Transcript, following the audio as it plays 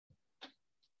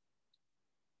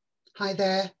Hi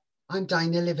there, I'm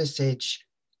Dinah Liversidge,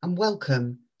 and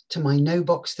welcome to my No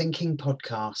Box Thinking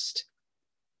podcast.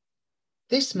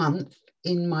 This month,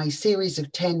 in my series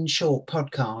of 10 short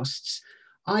podcasts,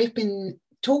 I've been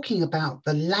talking about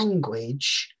the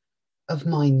language of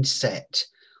mindset,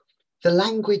 the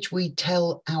language we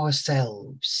tell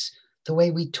ourselves, the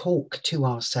way we talk to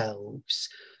ourselves,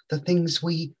 the things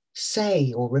we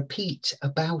say or repeat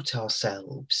about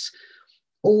ourselves,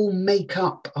 all make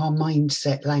up our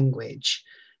mindset language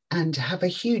and have a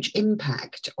huge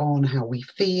impact on how we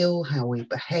feel, how we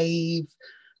behave,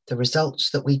 the results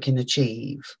that we can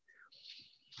achieve.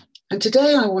 And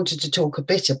today I wanted to talk a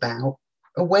bit about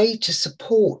a way to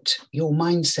support your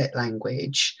mindset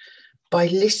language by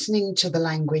listening to the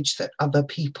language that other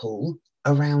people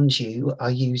around you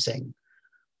are using.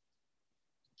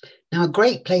 Now, a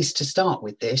great place to start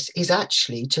with this is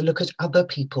actually to look at other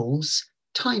people's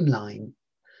timeline.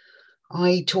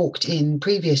 I talked in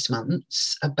previous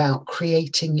months about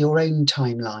creating your own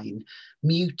timeline,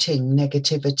 muting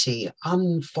negativity,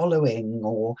 unfollowing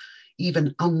or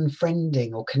even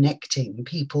unfriending or connecting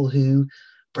people who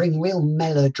bring real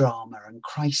melodrama and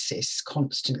crisis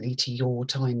constantly to your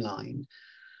timeline.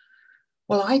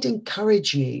 Well, I'd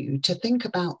encourage you to think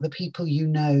about the people you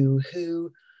know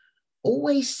who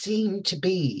always seem to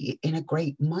be in a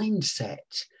great mindset.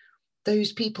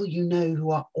 Those people you know who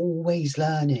are always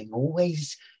learning,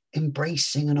 always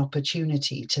embracing an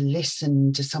opportunity to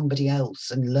listen to somebody else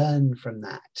and learn from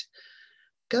that.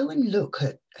 Go and look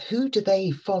at who do they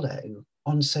follow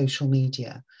on social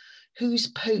media? Whose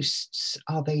posts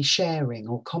are they sharing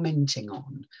or commenting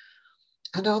on?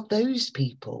 And are those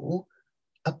people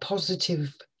a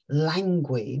positive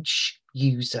language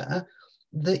user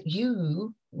that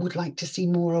you would like to see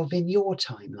more of in your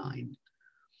timeline?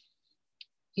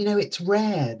 You know, it's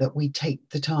rare that we take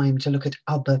the time to look at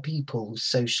other people's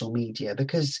social media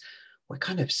because we're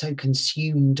kind of so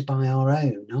consumed by our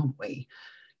own, aren't we?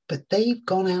 But they've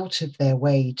gone out of their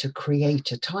way to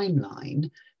create a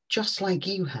timeline just like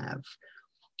you have.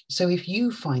 So if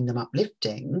you find them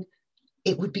uplifting,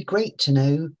 it would be great to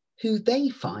know who they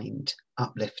find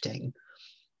uplifting.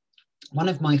 One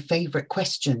of my favorite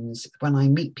questions when I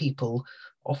meet people,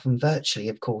 often virtually,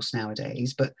 of course,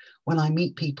 nowadays, but when I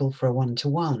meet people for a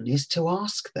one-to-one, is to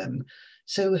ask them,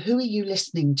 so who are you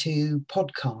listening to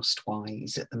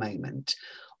podcast-wise at the moment?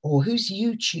 Or whose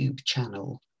YouTube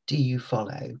channel do you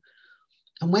follow?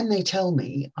 And when they tell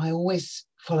me, I always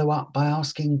follow up by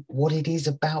asking what it is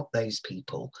about those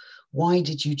people. Why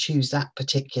did you choose that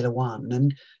particular one?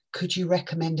 And could you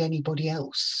recommend anybody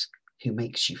else who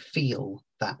makes you feel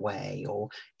that way or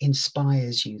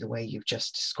inspires you the way you've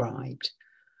just described?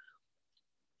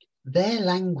 Their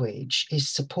language is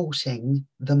supporting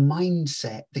the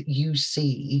mindset that you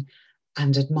see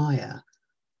and admire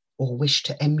or wish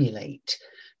to emulate.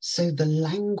 So the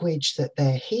language that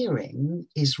they're hearing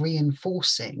is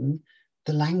reinforcing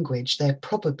the language they're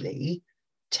probably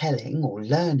telling or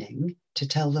learning to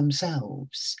tell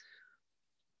themselves.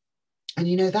 And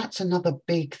you know, that's another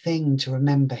big thing to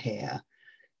remember here.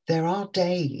 There are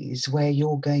days where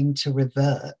you're going to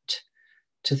revert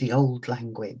to the old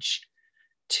language,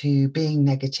 to being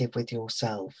negative with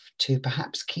yourself, to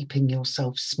perhaps keeping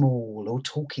yourself small or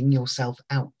talking yourself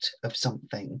out of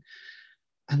something.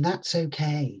 And that's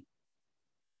okay.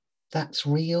 That's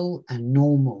real and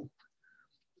normal.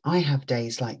 I have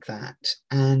days like that.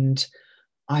 And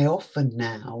I often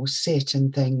now sit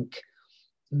and think,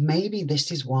 maybe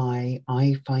this is why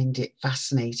I find it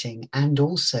fascinating and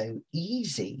also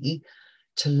easy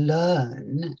to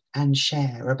learn and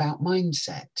share about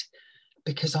mindset,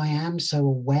 because I am so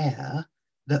aware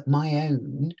that my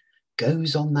own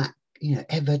goes on that,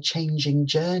 ever-changing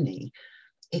journey.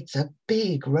 It's a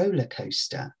big roller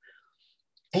coaster.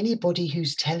 Anybody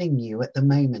who's telling you at the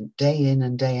moment, day in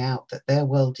and day out, that their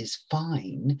world is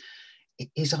fine,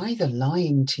 is either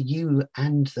lying to you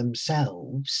and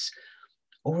themselves,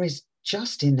 or is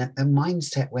just in a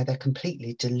mindset where they're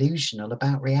completely delusional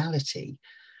about reality,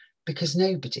 because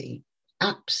nobody,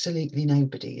 absolutely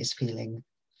nobody, is feeling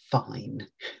fine.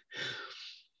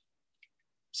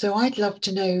 So I'd love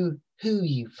to know who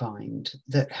you find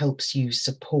that helps you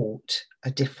support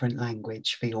a different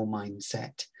language for your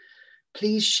mindset.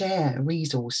 Please share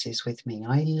resources with me.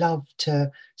 I love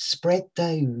to spread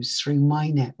those through my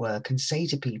network and say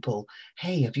to people,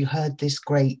 hey, have you heard this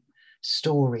great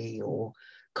story or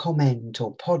comment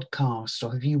or podcast,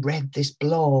 or have you read this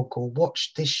blog or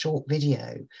watched this short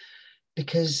video?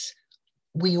 Because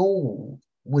we all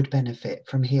would benefit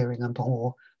from hearing a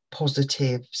more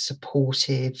positive,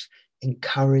 supportive,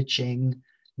 encouraging,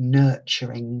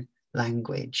 nurturing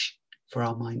language for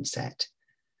our mindset.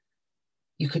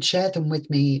 You could share them with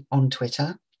me on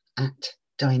Twitter at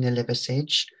Dinah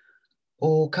Liversidge,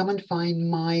 or come and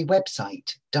find my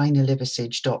website,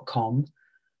 dinahliversidge.com,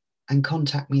 and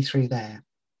contact me through there.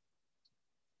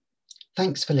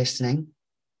 Thanks for listening.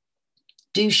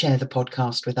 Do share the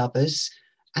podcast with others,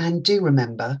 and do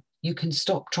remember, you can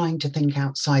stop trying to think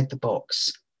outside the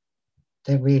box.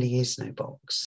 There really is no box.